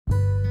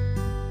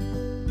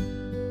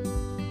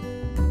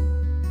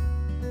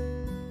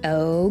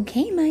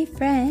Okay, my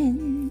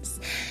friends.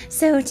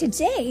 So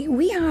today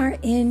we are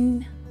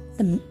in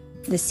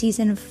the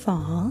season of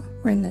fall.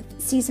 We're in the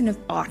season of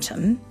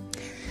autumn.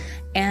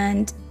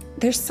 And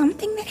there's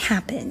something that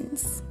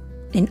happens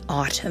in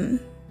autumn.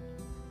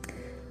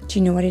 Do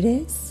you know what it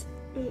is?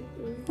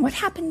 Mm-mm. What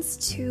happens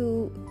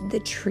to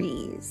the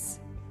trees?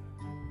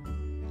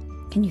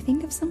 Can you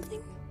think of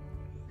something?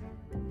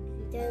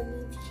 The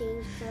leaves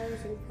change colors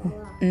and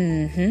fall off.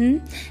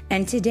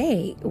 And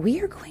today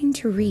we are going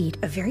to read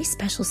a very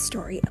special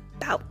story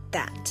about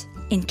that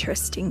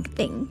interesting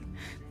thing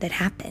that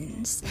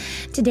happens.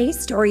 Today's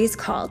story is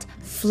called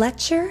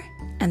Fletcher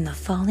and the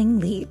Falling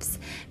Leaves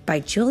by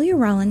Julia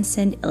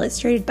Rawlinson,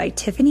 illustrated by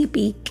Tiffany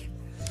Beek,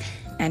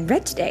 and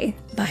read today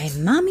by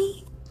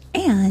Mommy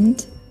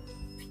and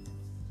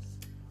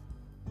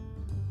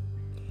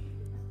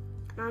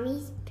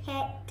Mommy's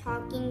pet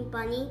talking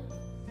bunny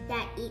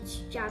that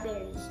eats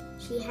strawberries.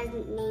 She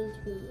hasn't named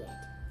me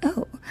yet.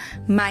 Oh,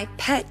 my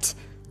pet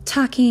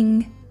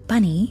talking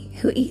bunny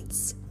who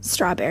eats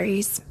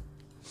strawberries.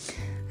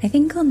 I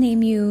think I'll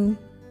name you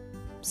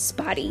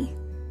Spotty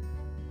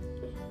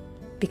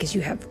because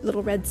you have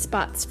little red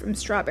spots from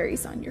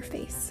strawberries on your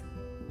face.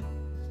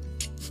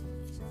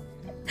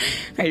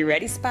 Are you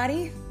ready,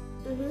 Spotty?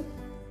 Mm-hmm.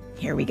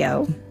 Here we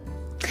go.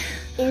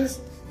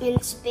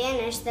 In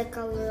Spanish, the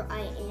color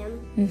I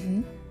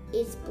am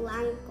is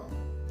blanco,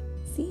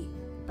 See?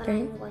 but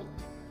Very- I'm white.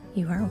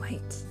 You are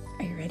white.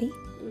 Are you ready?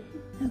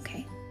 Mm-hmm.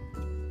 Okay.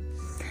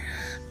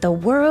 The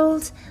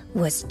world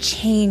was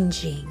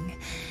changing.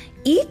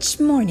 Each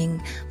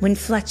morning when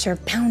Fletcher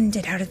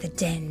pounded out of the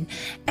den,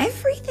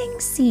 everything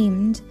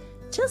seemed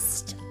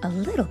just a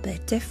little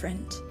bit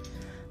different.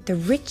 The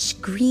rich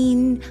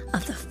green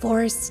of the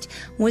forest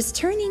was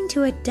turning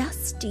to a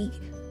dusty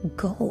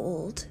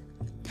gold,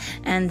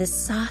 and the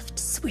soft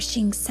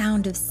swishing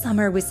sound of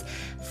summer was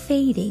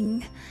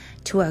fading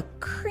to a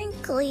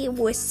crinkly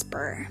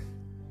whisper.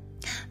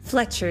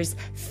 Fletcher's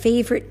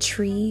favorite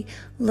tree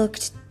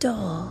looked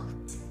dull,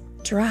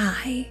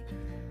 dry,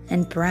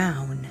 and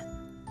brown.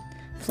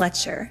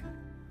 Fletcher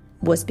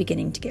was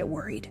beginning to get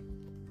worried.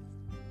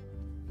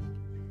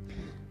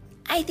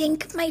 "I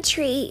think my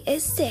tree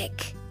is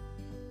sick,"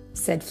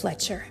 said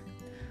Fletcher.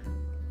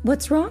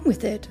 "What's wrong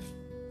with it?"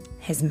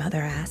 his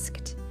mother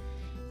asked.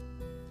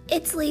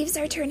 "Its leaves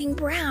are turning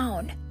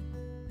brown,"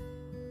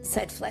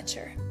 said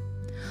Fletcher.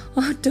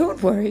 "Oh,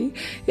 don't worry,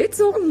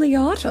 it's only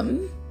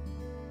autumn,"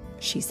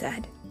 she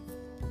said.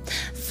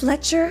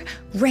 Fletcher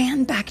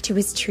ran back to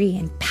his tree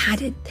and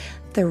patted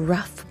the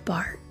rough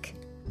bark.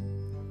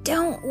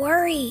 "Don't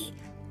worry,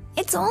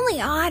 it's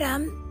only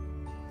autumn,"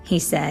 he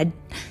said.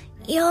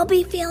 "You'll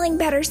be feeling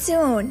better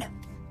soon."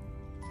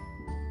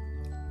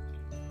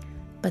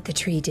 But the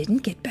tree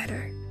didn't get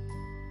better.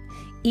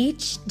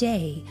 Each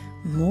day,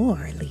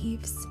 more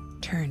leaves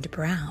turned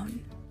brown.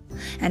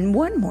 And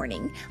one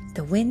morning,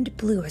 the wind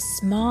blew a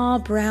small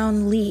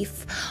brown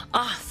leaf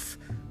off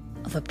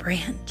of a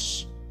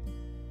branch.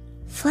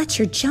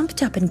 Fletcher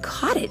jumped up and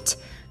caught it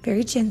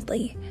very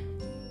gently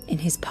in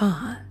his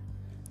paw.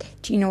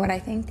 Do you know what I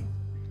think?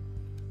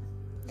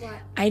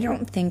 What? I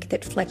don't think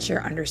that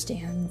Fletcher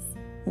understands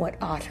what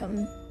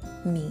autumn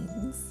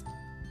means.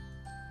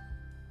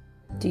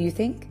 Do you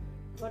think?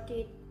 What do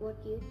you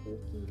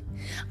think?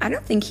 I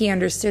don't think he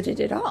understood it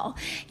at all.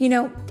 You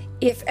know,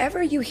 if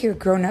ever you hear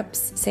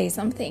grown-ups say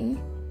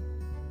something,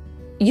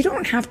 you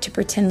don't have to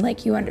pretend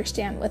like you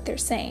understand what they're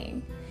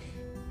saying.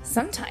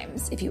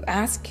 Sometimes, if you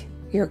ask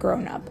your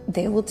grown-up,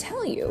 they will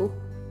tell you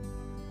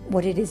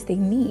what it is they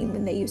mean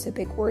when they use a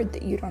big word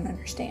that you don't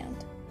understand.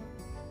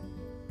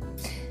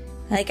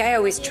 Like I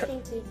always What do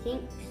you think he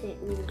thinks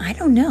it means? I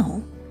don't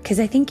know, because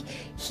I think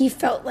he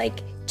felt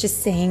like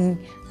just saying,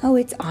 "Oh,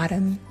 it's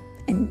autumn,"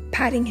 and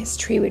patting his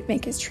tree would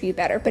make his tree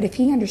better. But if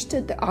he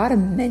understood that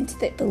autumn meant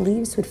that the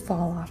leaves would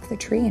fall off the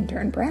tree and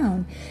turn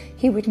brown,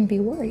 he wouldn't be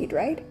worried,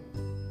 right?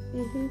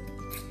 Mm-hmm.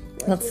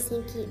 What do you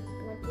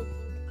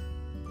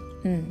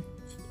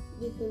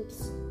think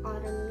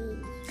autumn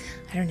means?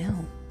 I don't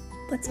know.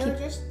 Let's No, keep...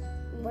 just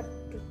what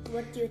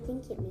do you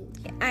think it means?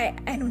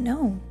 I don't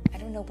know. I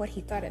don't know what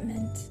he thought it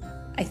meant.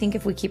 I think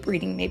if we keep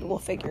reading, maybe we'll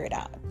figure it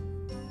out.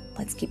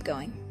 Let's keep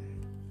going.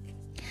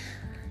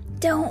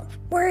 "Don't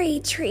worry,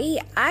 tree.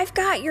 I've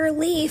got your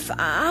leaf.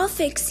 I'll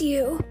fix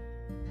you."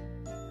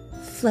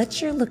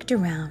 Fletcher looked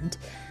around,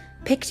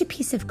 picked a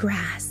piece of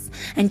grass,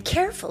 and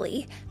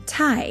carefully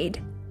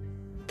tied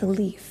the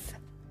leaf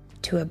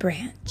to a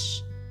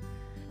branch.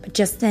 But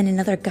just then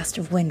another gust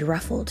of wind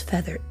ruffled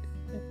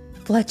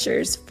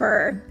Fletcher's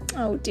fur.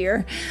 Oh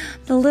dear.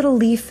 The little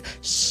leaf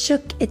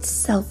shook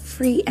itself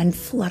free and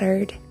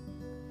fluttered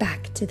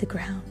back to the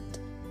ground.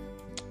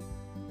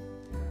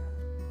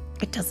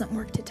 It doesn't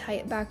work to tie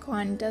it back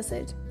on, does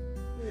it?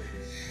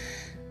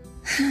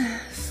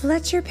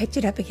 Fletcher picked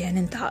it up again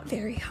and thought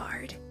very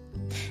hard.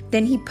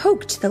 Then he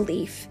poked the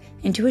leaf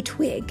into a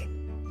twig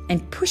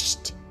and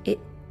pushed it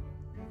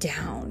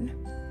down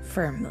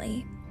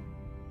firmly.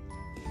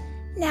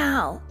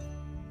 "Now,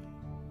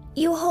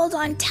 you hold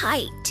on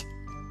tight,"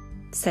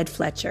 said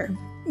Fletcher.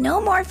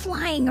 "No more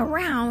flying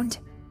around."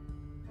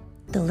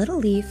 The little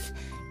leaf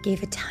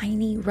gave a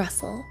tiny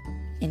rustle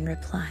in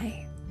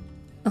reply.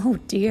 Oh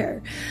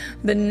dear.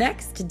 The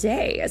next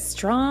day, a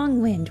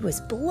strong wind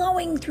was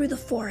blowing through the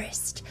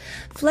forest.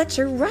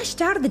 Fletcher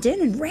rushed out of the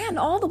den and ran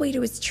all the way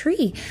to his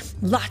tree.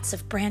 Lots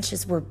of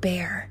branches were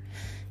bare,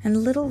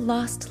 and little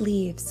lost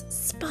leaves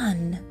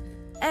spun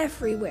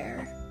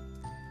everywhere.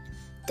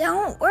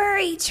 Don't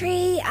worry,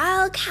 tree.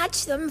 I'll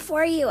catch them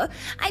for you.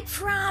 I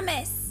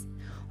promise.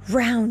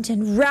 Round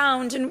and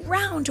round and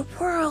round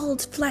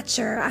whirled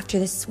Fletcher after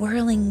the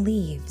swirling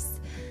leaves.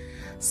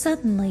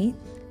 Suddenly,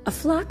 a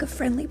flock of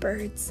friendly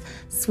birds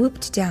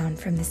swooped down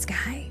from the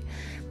sky.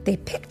 They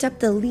picked up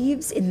the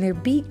leaves in their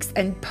beaks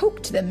and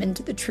poked them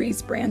into the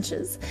tree's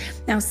branches.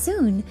 Now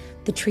soon,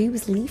 the tree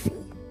was leafy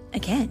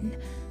again,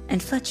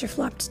 and Fletcher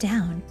flopped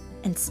down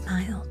and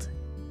smiled.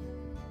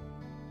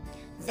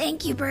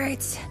 Thank you,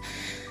 birds.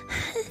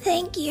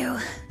 Thank you,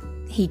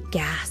 he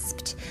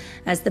gasped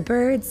as the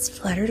birds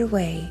fluttered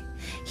away.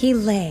 He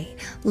lay,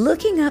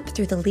 looking up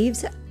through the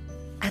leaves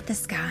at the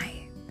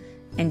sky,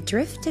 and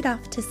drifted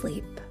off to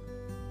sleep.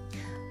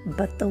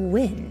 But the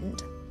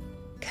wind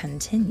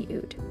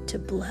continued to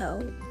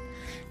blow,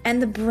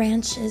 and the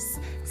branches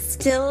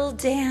still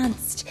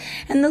danced,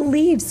 and the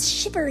leaves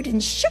shivered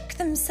and shook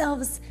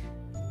themselves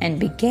and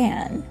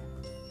began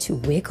to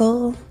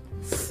wiggle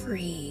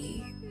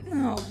free.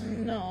 Oh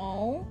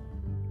no.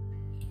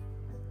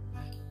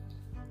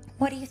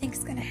 What do you think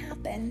is going to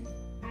happen?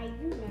 I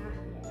do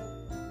not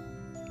know.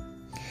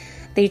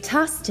 They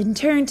tossed and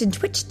turned and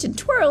twitched and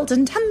twirled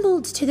and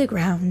tumbled to the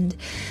ground.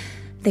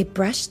 They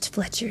brushed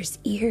Fletcher's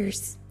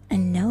ears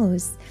and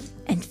nose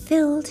and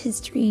filled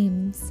his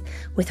dreams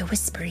with a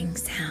whispering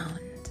sound.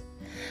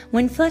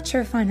 When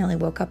Fletcher finally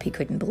woke up, he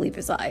couldn't believe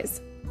his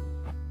eyes.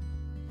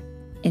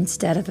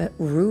 Instead of a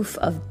roof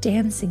of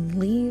dancing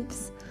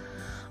leaves,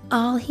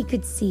 all he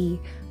could see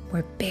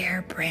were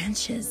bare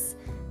branches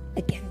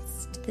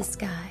against the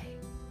sky.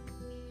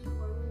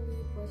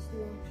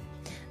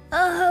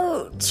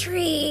 Oh,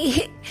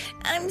 tree,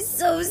 I'm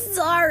so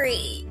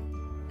sorry,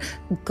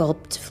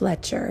 gulped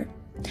Fletcher.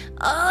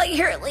 All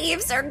your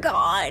leaves are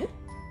gone.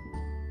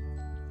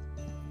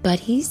 But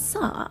he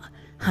saw,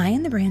 high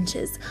in the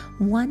branches,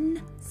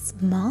 one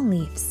small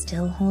leaf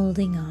still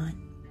holding on.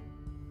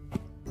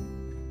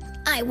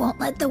 I won't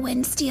let the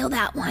wind steal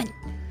that one,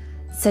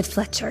 said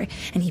Fletcher,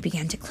 and he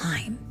began to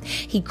climb.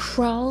 He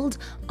crawled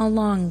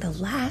along the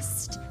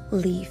last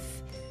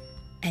leaf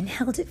and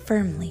held it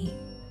firmly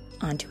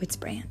onto its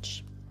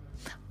branch.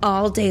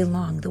 All day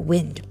long the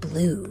wind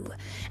blew,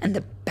 and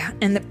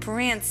the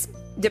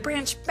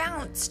branch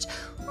bounced.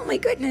 Oh my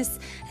goodness,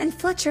 and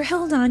Fletcher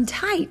held on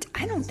tight.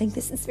 I don't think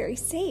this is very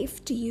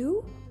safe, do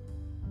you?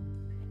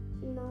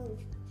 No.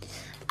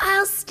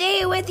 I'll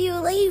stay with you,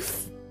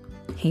 leaf,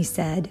 he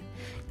said.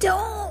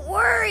 Don't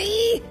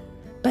worry.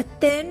 But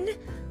then,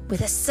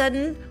 with a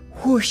sudden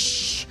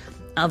whoosh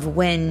of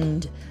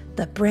wind,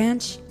 the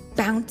branch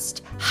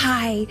bounced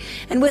high,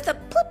 and with a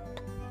plop,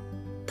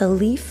 the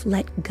leaf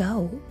let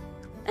go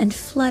and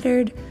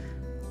fluttered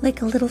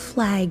like a little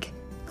flag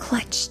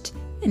clutched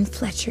in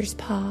Fletcher's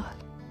paw.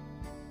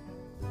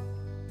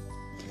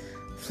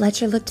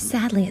 Fletcher looked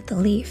sadly at the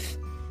leaf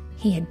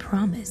he had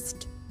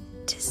promised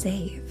to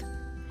save.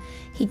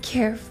 He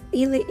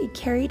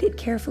carried it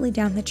carefully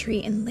down the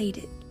tree and laid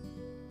it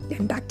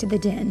then back to the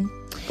den.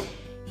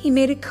 He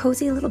made a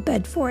cozy little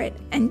bed for it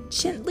and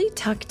gently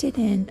tucked it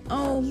in.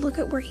 Oh, look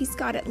at where he's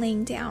got it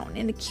laying down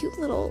in a cute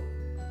little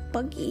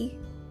buggy.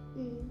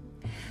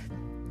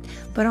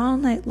 But all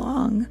night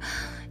long,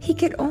 he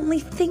could only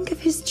think of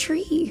his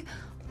tree,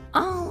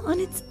 all on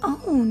its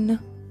own.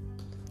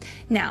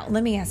 Now,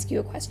 let me ask you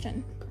a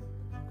question.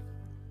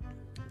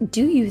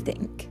 Do you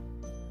think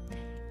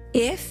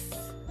if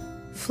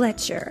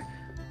Fletcher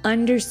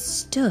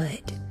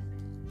understood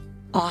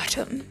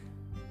autumn,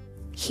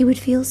 he would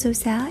feel so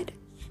sad?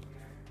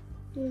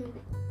 No.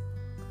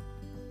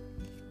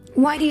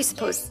 Why do you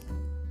suppose?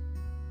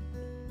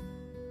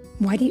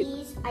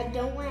 Please, I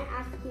don't want to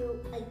ask you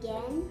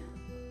again.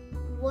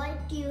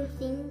 What do you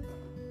think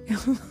you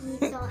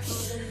thought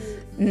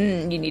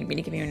autumn You need me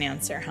to give you an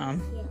answer, huh?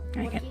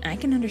 Yeah. I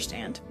can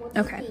understand. What do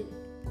you Okay. think?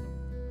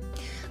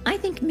 I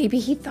think maybe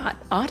he thought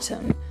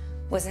autumn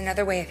was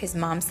another way of his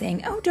mom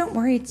saying, oh, don't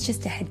worry, it's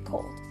just a head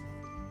cold.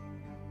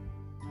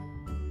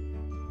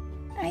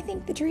 I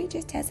think the tree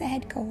just has a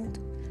head cold.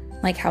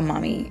 Like how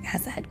mommy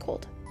has a head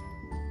cold.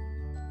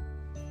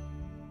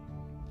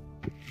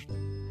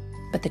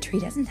 But the tree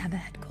doesn't have a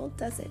head cold,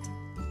 does it?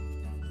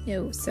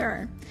 No,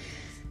 sir.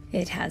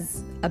 It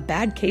has a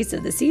bad case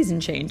of the season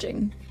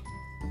changing.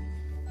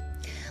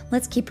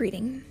 Let's keep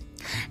reading.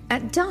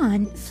 At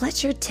dawn,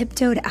 Fletcher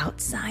tiptoed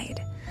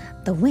outside.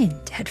 The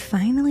wind had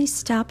finally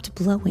stopped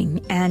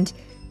blowing, and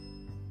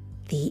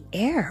the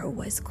air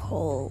was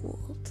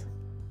cold.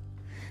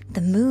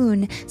 The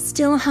moon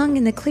still hung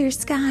in the clear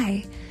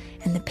sky,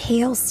 and the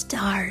pale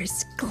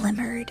stars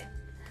glimmered.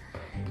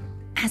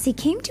 As he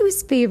came to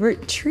his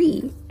favorite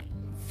tree,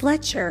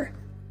 Fletcher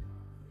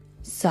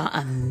saw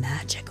a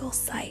magical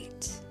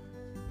sight.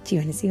 Do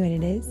you want to see what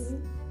it is?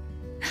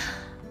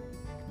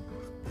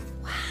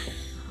 Wow.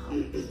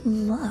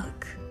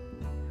 look.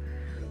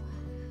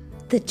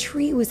 The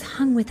tree was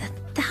hung with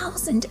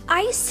 1,000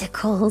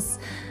 icicles.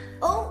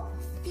 Oh,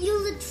 feel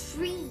the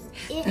tree.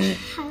 It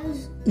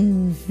has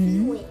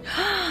feel it.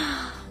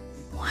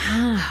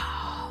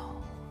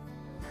 Wow.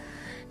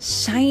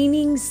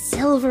 Shining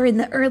silver in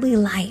the early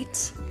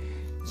light.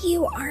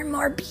 You are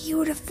more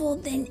beautiful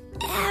than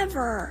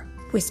ever,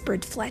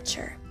 whispered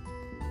Fletcher.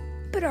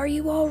 But are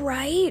you all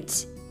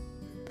right?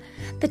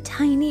 The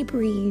tiny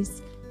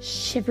breeze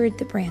shivered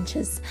the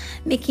branches,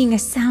 making a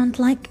sound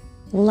like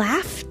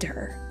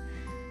laughter.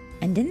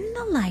 And in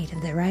the light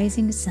of the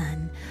rising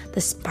sun, the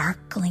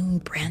sparkling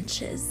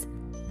branches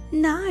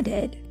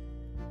nodded.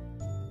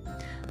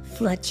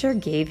 Fletcher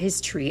gave his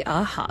tree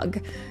a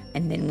hug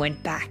and then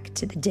went back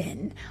to the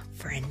den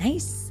for a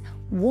nice,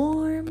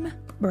 warm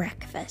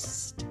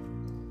breakfast.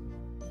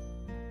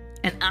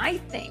 And I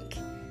think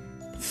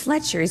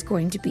Fletcher is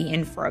going to be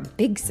in for a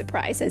big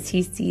surprise as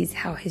he sees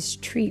how his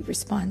tree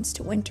responds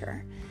to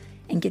winter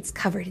and gets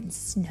covered in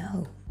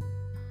snow.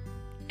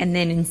 And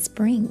then in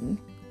spring,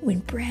 when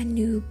brand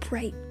new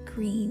bright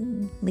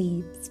green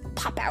leaves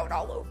pop out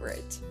all over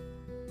it.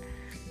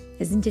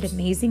 Isn't it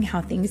amazing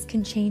how things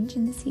can change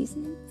in the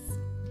seasons?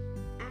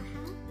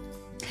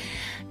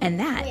 And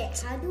that... Wait,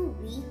 how do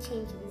we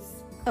change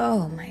this?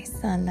 Oh, my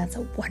son, that's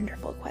a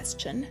wonderful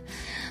question.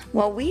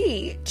 Well,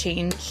 we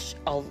change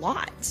a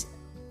lot.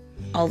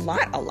 A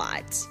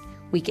lot.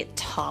 We get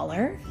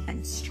taller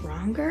and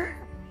stronger.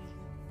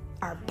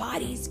 Our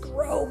bodies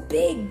grow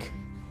big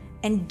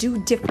and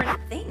do different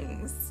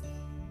things.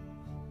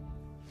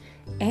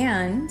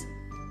 And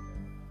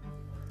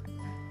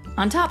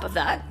on top of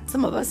that,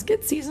 some of us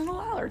get seasonal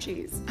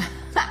allergies.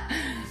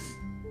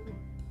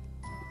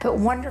 But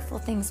wonderful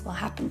things will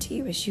happen to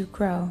you as you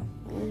grow.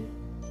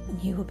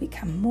 And you will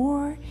become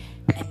more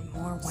and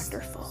more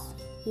wonderful.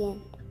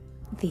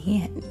 The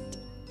end.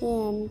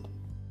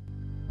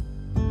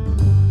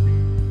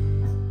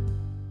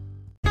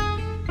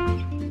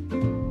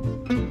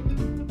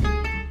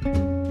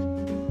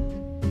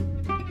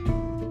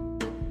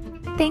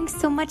 Thanks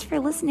so much for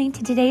listening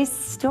to today's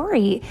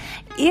story.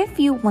 If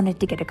you wanted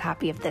to get a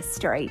copy of this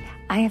story,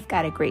 I have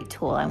got a great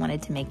tool I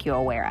wanted to make you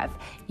aware of.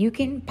 You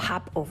can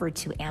pop over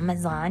to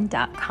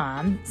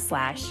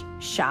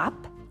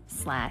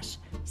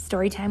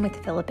amazon.com/shop/storytime with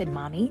Philip and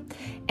Mommy,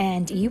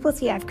 and you will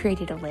see I've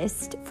created a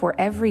list for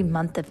every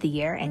month of the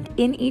year, and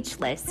in each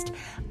list,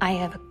 I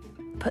have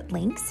put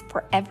links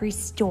for every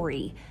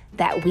story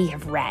that we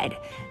have read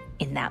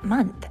in that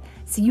month.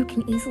 So you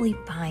can easily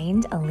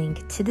find a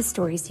link to the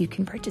story so you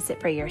can purchase it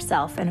for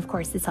yourself. And of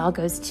course, this all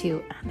goes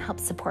to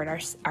help support our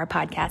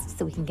podcast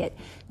so we can get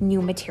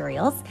new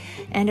materials.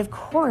 And of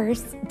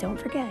course, don't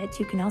forget,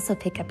 you can also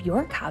pick up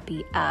your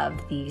copy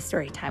of the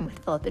Storytime with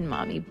Philip and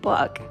Mommy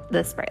book,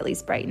 The Sprightly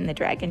Sprite and the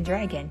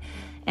Dragon.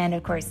 And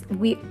of course,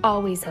 we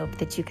always hope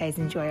that you guys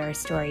enjoy our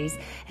stories.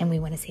 And we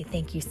want to say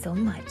thank you so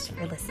much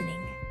for listening.